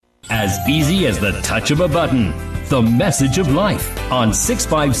As easy as the touch of a button. The Message of Life on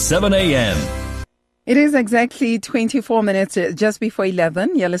 657 AM. It is exactly 24 minutes just before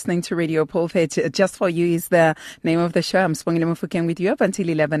 11. You're listening to Radio Pulpit. Just For You is the name of the show. I'm Spongile Mufukeng with you up until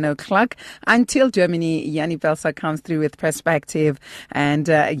 11 o'clock. Until Germany, Yanni Belsa comes through with Perspective. And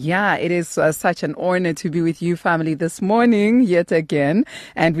it is such an honor to be with you, family, this morning yet again.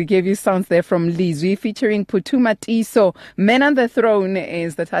 And we gave you sounds there from Lizwi featuring Putuma Tiso. Men on the Throne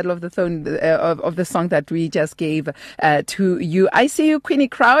is the title of the song that we just gave to you. I see you, Queenie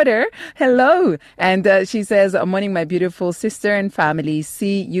Crowder. Hello. And she says, morning, my beautiful sister and family.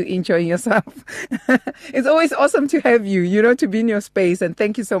 See you enjoying yourself. It's always awesome to have you, to be in your space. And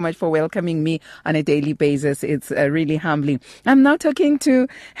thank you so much for welcoming me on a daily basis. It's really humbling. I'm now talking to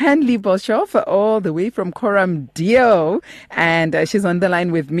Hanlie Boshoff all the way from Coram Deo. And she's on the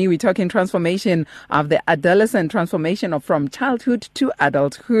line with me. We're talking transformation of the adolescent, transformation from childhood to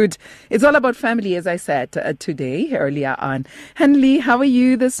adulthood. It's all about family, as I said today, earlier on. Hanlie, how are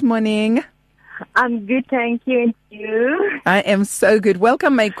you this morning? I'm good, thank you. And you? I am so good.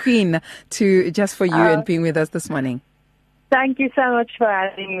 Welcome, my queen, to Just For You and being with us this morning. Thank you so much for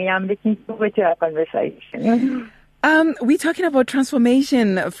having me. I'm looking forward to our conversation. We're talking about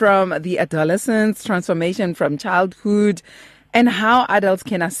transformation from the adolescence, transformation from childhood, and how adults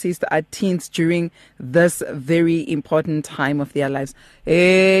can assist our teens during this very important time of their lives.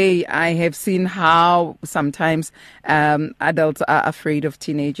 Hey, I have seen how sometimes adults are afraid of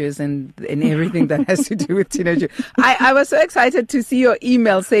teenagers and everything that has to do with teenagers. I was so excited to see your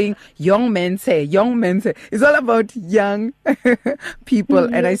email saying, young men say. It's all about young people.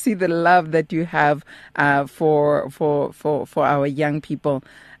 Mm-hmm. And I see the love that you have for our young people.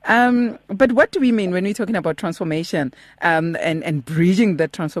 But what do we mean when we're talking about transformation and bridging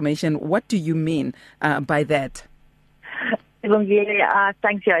that transformation? What do you mean by that?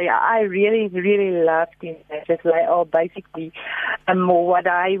 Thanks. I really, really love teenagers. They are basically what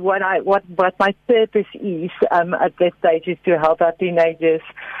my purpose is at this stage is to help our teenagers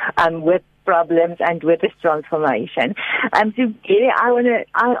with problems and with this transformation. I'm a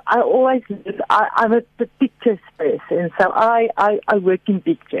pictures person, so I work in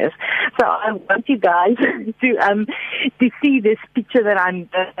pictures. So I want you guys to see this picture that I'm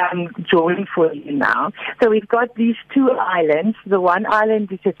drawing for you now. So we've got these two islands. The one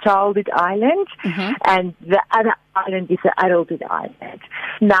island is a childhood island, mm-hmm. and the other island is an adulthood island.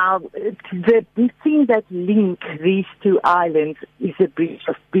 Now, the thing that link these two islands is a bridge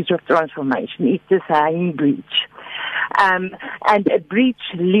of transformation. It's the hanging bridge. And a bridge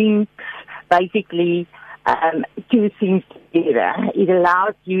links basically two things together. It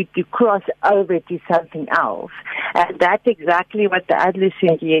allows you to cross over to something else. And that's exactly what the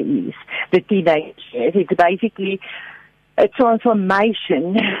adolescent year is, the teenage years. It's basically a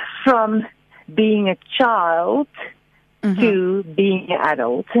transformation from being a child mm-hmm. to being an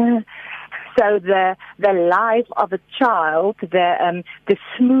adult. So the life of a child, the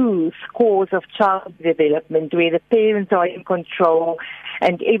smooth course of child development, where the parents are in control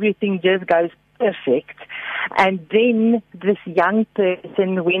and everything just goes perfect. And then this young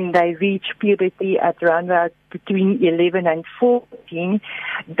person, when they reach puberty at around about between 11 and 14,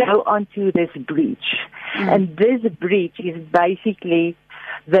 go onto this bridge. Mm. And this bridge is basically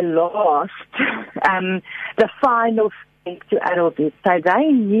the last, the final step to adulthood. So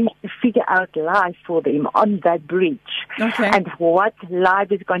they need to figure out life for them on that bridge. Okay. And what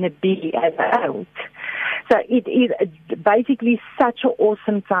life is going to be as an adult. So it is basically such an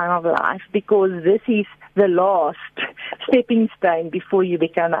awesome time of life because this is the last stepping stone before you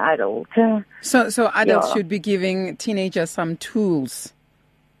become an adult. So adults should be giving teenagers some tools.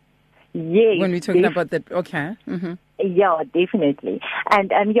 Yes. When we're talking about that, okay. Mm-hmm. Yeah, definitely. And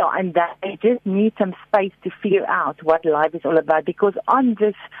they just need some space to figure out what life is all about because on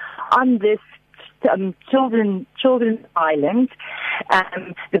this children's island,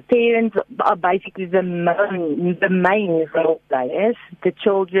 the parents are basically the main role players. The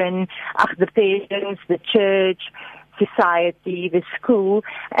children, the parents, the church, society, the school,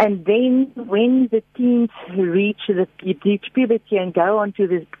 and then when the teens reach puberty and go onto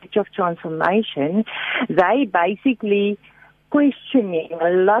this bridge of transformation, they basically questioning a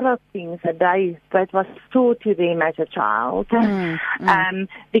lot of things that was taught to them as a child,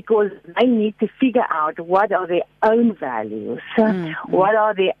 because they need to figure out what are their own values, what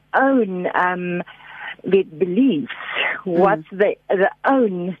are their own beliefs, what's the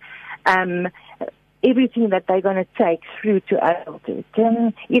own everything that they're going to take through to adulthood.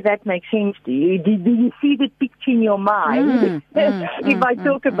 If that makes sense to you. Do you see the picture in your mind if I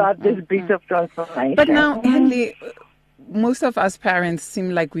talk about this bit of transformation? But now, Hanlie, most of us parents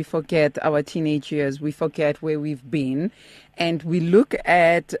seem like we forget our teenage years. We forget where we've been. And we look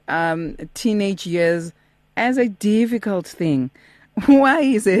at teenage years as a difficult thing. Why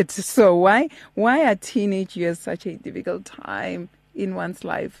is it so? Why are teenage years such a difficult time in one's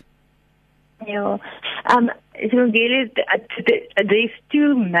life? Yeah. There's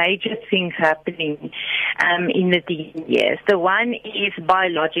two major things happening in the teen years. The one is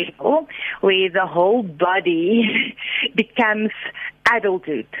biological, where the whole body becomes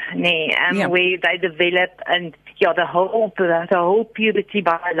adulthood, where they develop and the whole puberty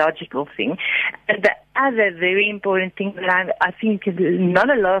biological thing. And the other very important thing that I think not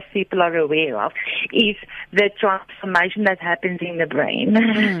a lot of people are aware of is the transformation that happens in the brain.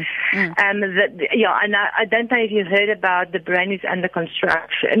 And I don't know if you've heard about the brain is under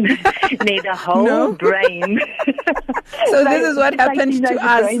construction. The whole brain. So this is what happened to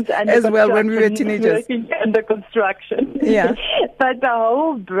us as well when we were teenagers. Under construction. Yeah. But the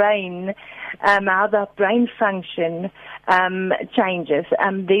whole brain, how the brain function changes.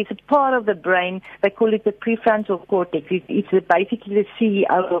 There's a part of the brain, they call it the prefrontal cortex. It's basically the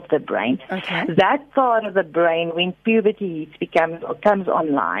CEO of the brain. Okay. That part of the brain, when puberty comes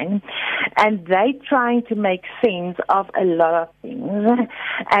online, and they're trying to make sense of a lot of things.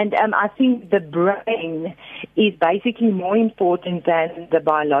 And I think the brain is basically more important than the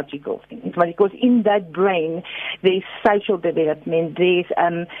biological things, because in that brain there's social development, there's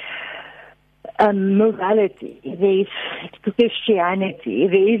morality, there's Christianity,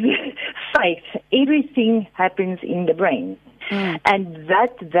 there's faith. Everything happens in the brain. And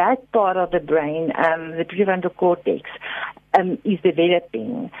that part of the brain, the prefrontal cortex, is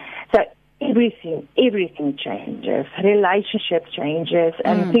developing. So everything changes. Relationship changes,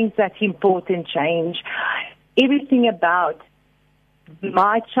 and things that's important change. Everything about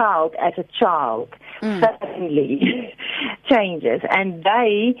my child as a child suddenly changes, and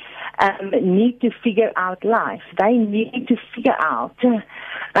they need to figure out life. They need to figure out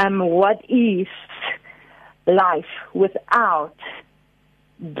what is life without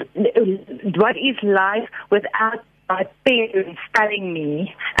my parents telling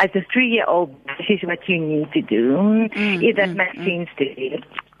me as a 3-year-old, this is what you need to do. If that makes sense to you.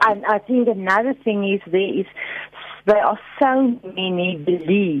 And I think another thing is there are so many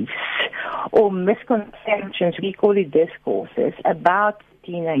beliefs or misconceptions, we call it discourses, about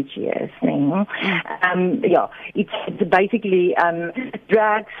teenage years. It's basically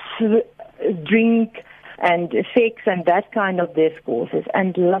drugs, drink, and sex and that kind of discourses.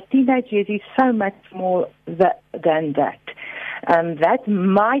 And teenage years is so much more than that. That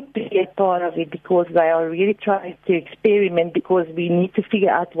might be a part of it, because they are really trying to experiment, because we need to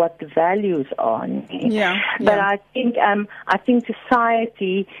figure out what the values are. But I think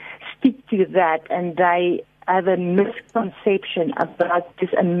society stick to that, and they have a misconception about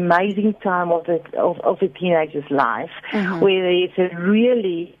this amazing time of a teenager's life, where there is a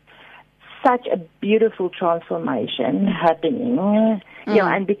really such a beautiful transformation happening.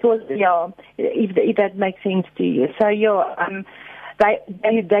 And because if that makes sense to you, so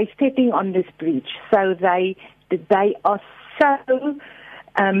they're stepping on this bridge, so they are so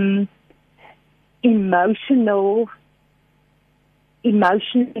emotionally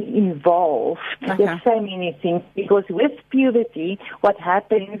involved. There's so many things, because with puberty, what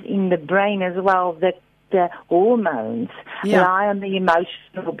happens in the brain as well, that the hormones lie on the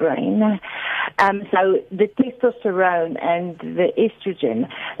emotional brain. So the testosterone and the estrogen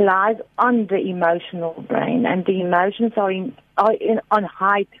lies on the emotional brain, and the emotions are on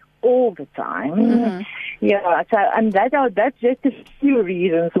height all the time. So and that's just a few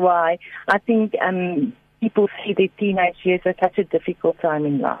reasons why I think people see their teenage years as such a difficult time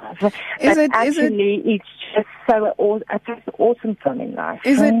in life. It's just it's an awesome time in life.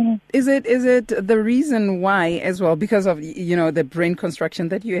 Is it the reason why as well, because of the brain construction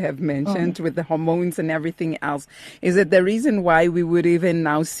that you have mentioned with the hormones and everything else? Is it the reason why we would even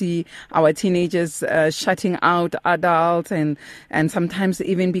now see our teenagers shutting out adults and sometimes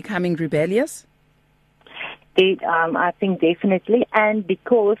even becoming rebellious? I think definitely, and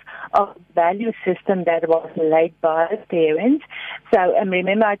because of the value system that was laid by the parents. So,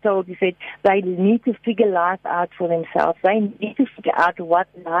 remember I told you that they need to figure life out for themselves. They need to figure out what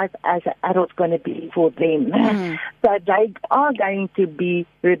life as an adult is going to be for them. So they are going to be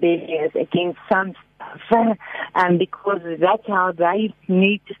rebellious against some stuff, because that's how they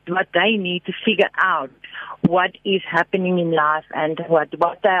need to figure out what is happening in life and what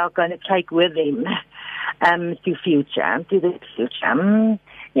they are going to take with them. To the future. I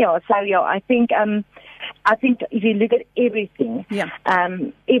think I think if you look at everything,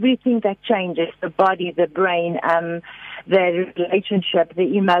 everything that changes, the body, the brain, the relationship,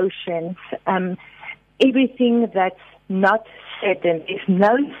 the emotions, everything that's not certain. There's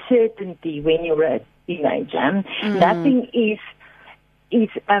no certainty when you're a teenager. Nothing is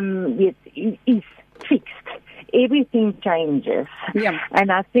fixed. Everything changes.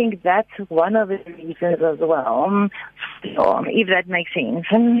 And I think that's one of the reasons as well, if that makes sense.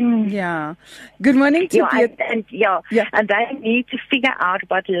 Good morning to you. And they need to figure out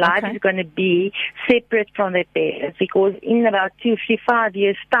what life is going to be separate from their parents, because in about 2, 3, 5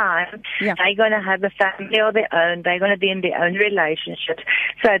 years' time, they're going to have a family of their own. They're going to be in their own relationships.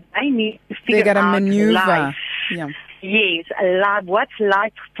 So they need to figure out maneuver. Life. Yes, life. What's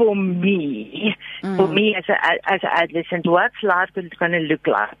life for me? For me as an adolescent, what's life going to look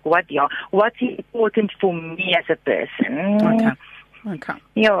like? What's important for me as a person? Okay.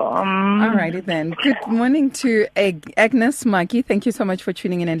 All righty then. Good morning to Agnes Maggie. Thank you so much for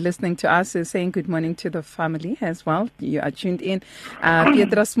tuning in and listening to us. Saying good morning to the family as well. You are tuned in.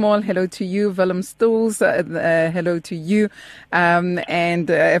 Pietra Small, hello to you. Willem Stools, hello to you.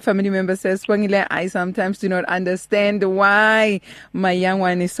 And a family member says, Swangile, I sometimes do not understand why my young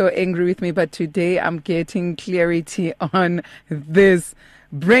one is so angry with me, but today I'm getting clarity on this.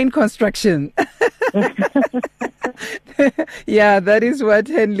 Brain construction. That is what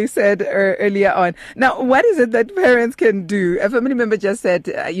Hanlie said earlier on. Now, what is it that parents can do? A family member just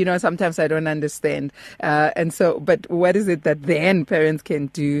said, sometimes I don't understand. But what is it that then parents can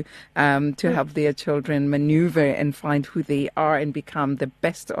do to help their children maneuver and find who they are and become the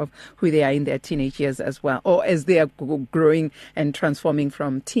best of who they are in their teenage years as well, or as they are growing and transforming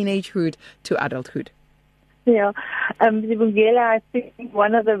from teenagehood to adulthood? I think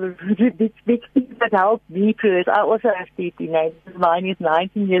one of the big things that helped me first, I also have 2 teenagers. Mine is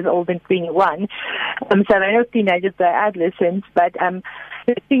 19 years old and 21. So they're not teenagers, they're adolescents. But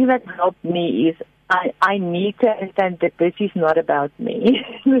the thing that helped me is I need to understand that this is not about me.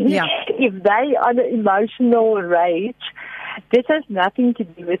 If they are the emotional rage, this has nothing to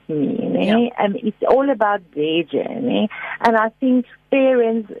do with me. It's all about their journey. And I think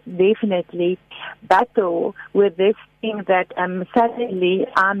parents definitely battle with this thing that suddenly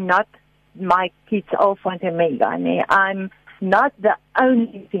I'm not my kids' alpha and omega. I'm not the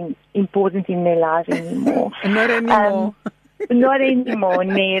only thing important in their life anymore. Not anymore. Not anymore, but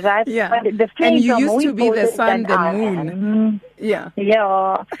the friends and you are used more to be the sun, the I moon. am.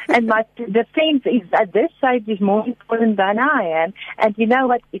 And the friends is at this stage is more important than I am. And you know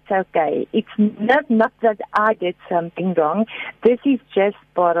what? It's okay. It's not that I did something wrong. This is just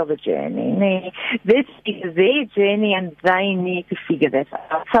part of a journey. This is their journey, and they need to figure this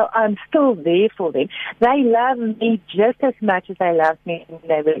out. So I'm still there for them. They love me just as much as they loved me when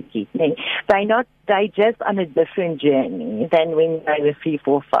they were a kid. They just on a different journey than when they were 3,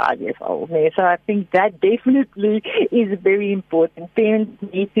 4, 5 years old. So I think that definitely is very important. Parents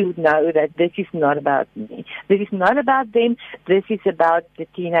need to know that this is not about me. This is not about them. This is about the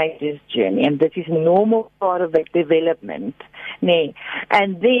teenager's journey, and this is a normal part of the development.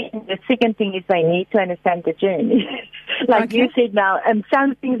 And then the second thing is they need to understand the journey. You said now,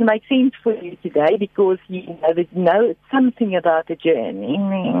 some things make sense for you today because you know something about the journey.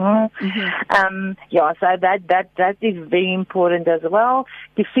 So that is very important as well,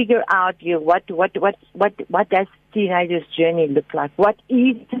 to figure out what does teenager's journey look like? What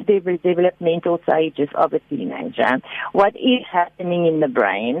is the developmental stages of a teenager? What is happening in the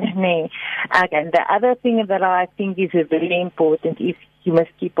brain? And the other thing that I think is very important is you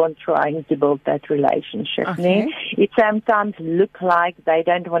must keep on trying to build that relationship. It sometimes looks like they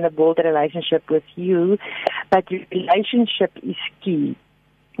don't want to build a relationship with you, but the relationship is key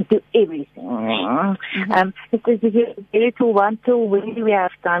to everything. It's a little one till when do we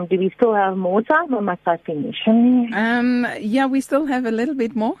have time? Do we still have more time, or must I finish? We still have a little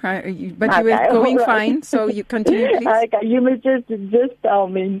bit more, but you were going fine, so you continue, please. Okay, you must just tell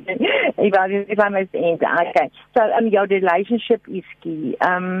me if I must end. Okay, so your relationship is key.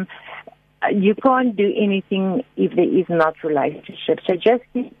 You can't do anything if there is not relationship. So just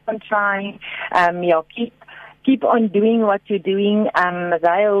keep on trying. Keep on doing what you're doing,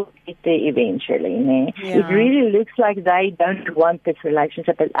 they'll get there eventually. It really looks like they don't want this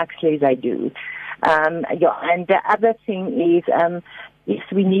relationship, but actually they do. And the other thing is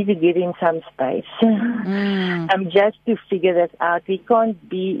we need to give them some space. Just to figure this out. We can't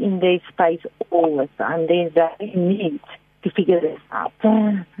be in their space all the time. They need to figure this out.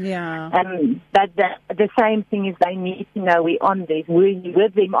 Yeah. But the same thing is they need to know we're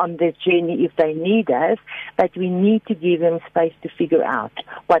with them on this journey if they need us, but we need to give them space to figure out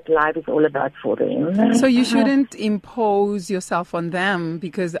what life is all about for them. So you shouldn't impose yourself on them,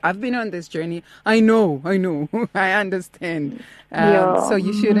 because I've been on this journey. I know, I understand. So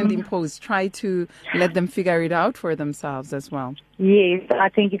you shouldn't impose. Try to let them figure it out for themselves as well. Yes, I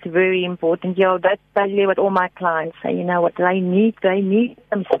think it's very important. That's basically what all my clients say. You know what, they need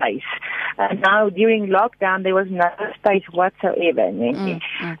some space. Now during lockdown there was no space whatsoever.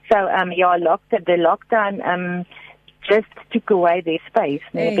 So the lockdown just took away their space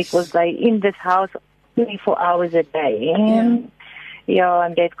because they in this house 24 hours a day. And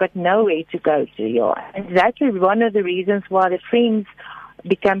they've got nowhere to go to. And that's one of the reasons why the friends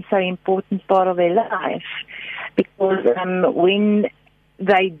become so important part of their life, because when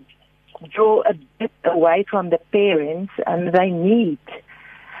they draw a bit away from the parents, they need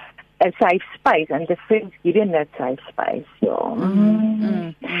a safe space, and the friends give them that safe space. So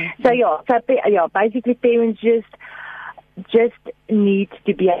basically parents just need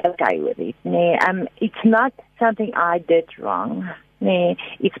to be okay with it. It's not something I did wrong.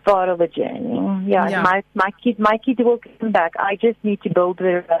 It's part of a journey. My kid will come back. I just need to build a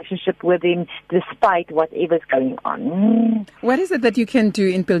relationship with him despite whatever's going on. What is it that you can do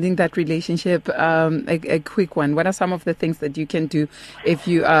in building that relationship? A quick one. What are some of the things that you can do if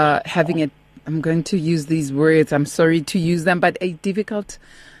you are having I'm going to use these words, I'm sorry to use them, but a difficult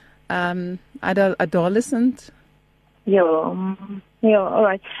adolescent? All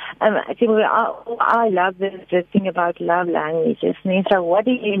right. I love the thing about love languages. So what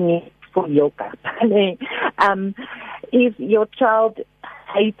do you need for your cup? If your child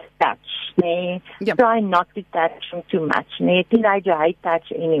hates touch, try not to touch them too much. Teenagers hate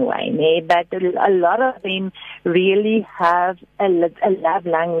touch anyway, but a lot of them really have a love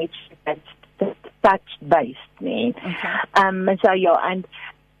language that's touch-based.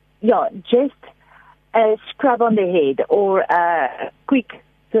 Just a scrub on the head or a quick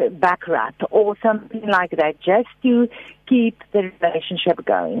back rub or something like that, just to keep the relationship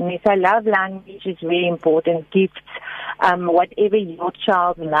going. So love language is very important. Gifts, whatever your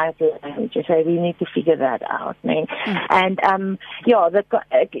child's love language is. So we need to figure that out. And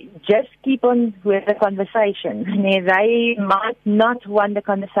just keep on with the conversation. They might not want the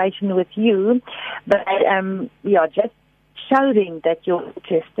conversation with you, but just show them that you're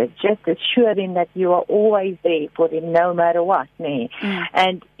interested. Just assure them that you are always there for them, no matter what.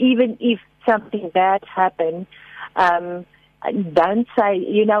 And even if something bad happens, don't say,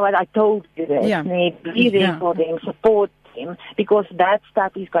 you know what, I told you this. Be there for them, support them, because that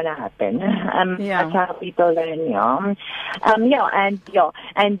stuff is going to happen. That's how people learn.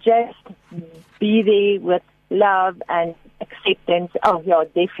 And just be there with love and acceptance.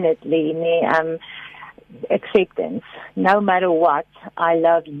 Definitely. Acceptance. No matter what, I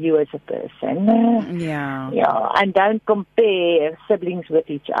love you as a person. And don't compare siblings with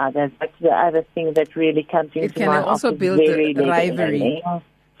each other. That's the other thing that really comes into my office. It can also build a rivalry.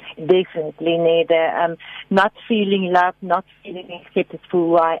 Definitely, not feeling loved, not feeling accepted for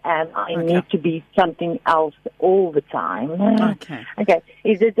who I am. I need to be something else all the time. Okay.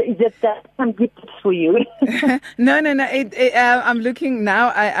 Is it some good tips for you? No. I'm looking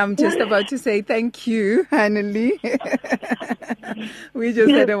now. I'm just about to say thank you, Hanlie. We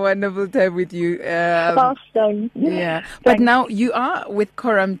just had a wonderful time with you. But now you are with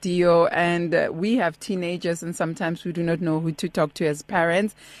Coram Deo, and we have teenagers, and sometimes we do not know who to talk to as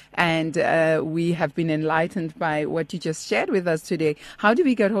parents. And we have been enlightened by what you just shared with us today. How do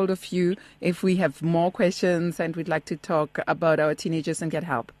we get hold of you if we have more questions and we'd like to talk about our teenagers and get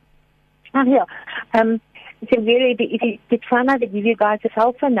help? So really, if you try not to give you guys a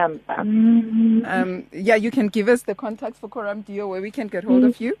cell phone number. You can give us the contacts for Coram Deo where we can get hold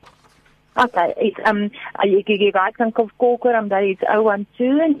of you. Okay, it's you guys can call Coram Deo. It's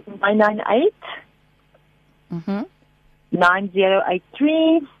 012-998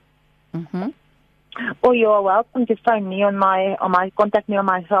 9083. Or you are welcome to phone me contact me on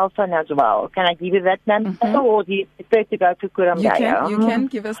my cell phone as well. Can I give you that number, or do you prefer to go to Coram Deo? You can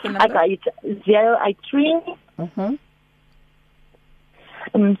give us the number. Okay, it's 083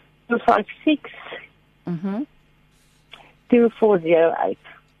 256 2408.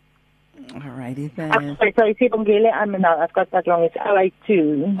 Alrighty then. I've got that wrong. It's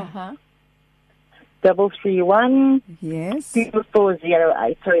 082 331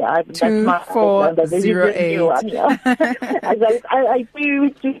 2408. Sorry, that's my 2408. I do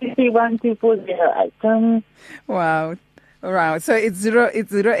 331 2408. Wow. All right. So it's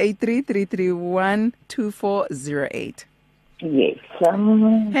 083 331 2408. Yes.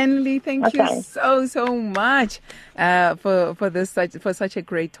 Hanlie, thank you so much for such a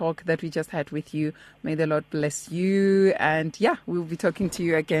great talk that we just had with you. May the Lord bless you, and we'll be talking to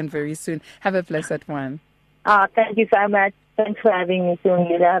you again very soon. Have a blessed one. Thank you so much. Thanks for having me,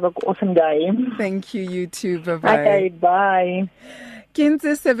 Sonia. Have an awesome day. Thank you. You too. Bye-bye. Okay, bye.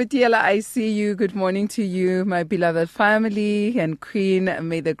 Kinze Sevetiela, I see you. Good morning to you, my beloved family and Queen.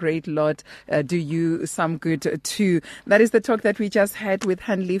 May the great Lord do you some good too. That is the talk that we just had with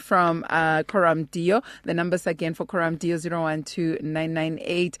Hanlie from Coram Deo. The numbers again for Coram Deo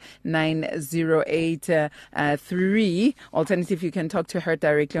 012-998-908-3. Alternative, you can talk to her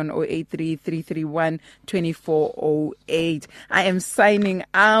directly on 083-331-2408. I am signing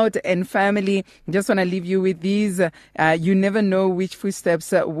out, and family, just want to leave you with these. You never know which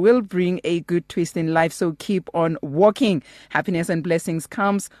footsteps will bring a good twist in life, so keep on walking. Happiness and blessings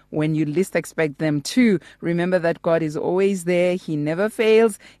comes when you least expect them to. Remember that God is always there. He never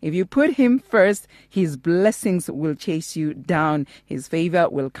fails. If you put him first, his blessings will chase you down. His favor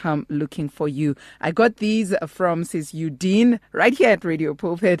will come looking for you. I got these from Sis Udine right here at Radio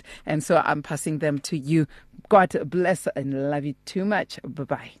Pulpit, and so I'm passing them to you. God bless and love you too much.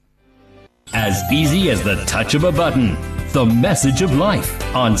 Bye-bye. As easy as the touch of a button. The Message of Life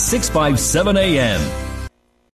on 657 AM.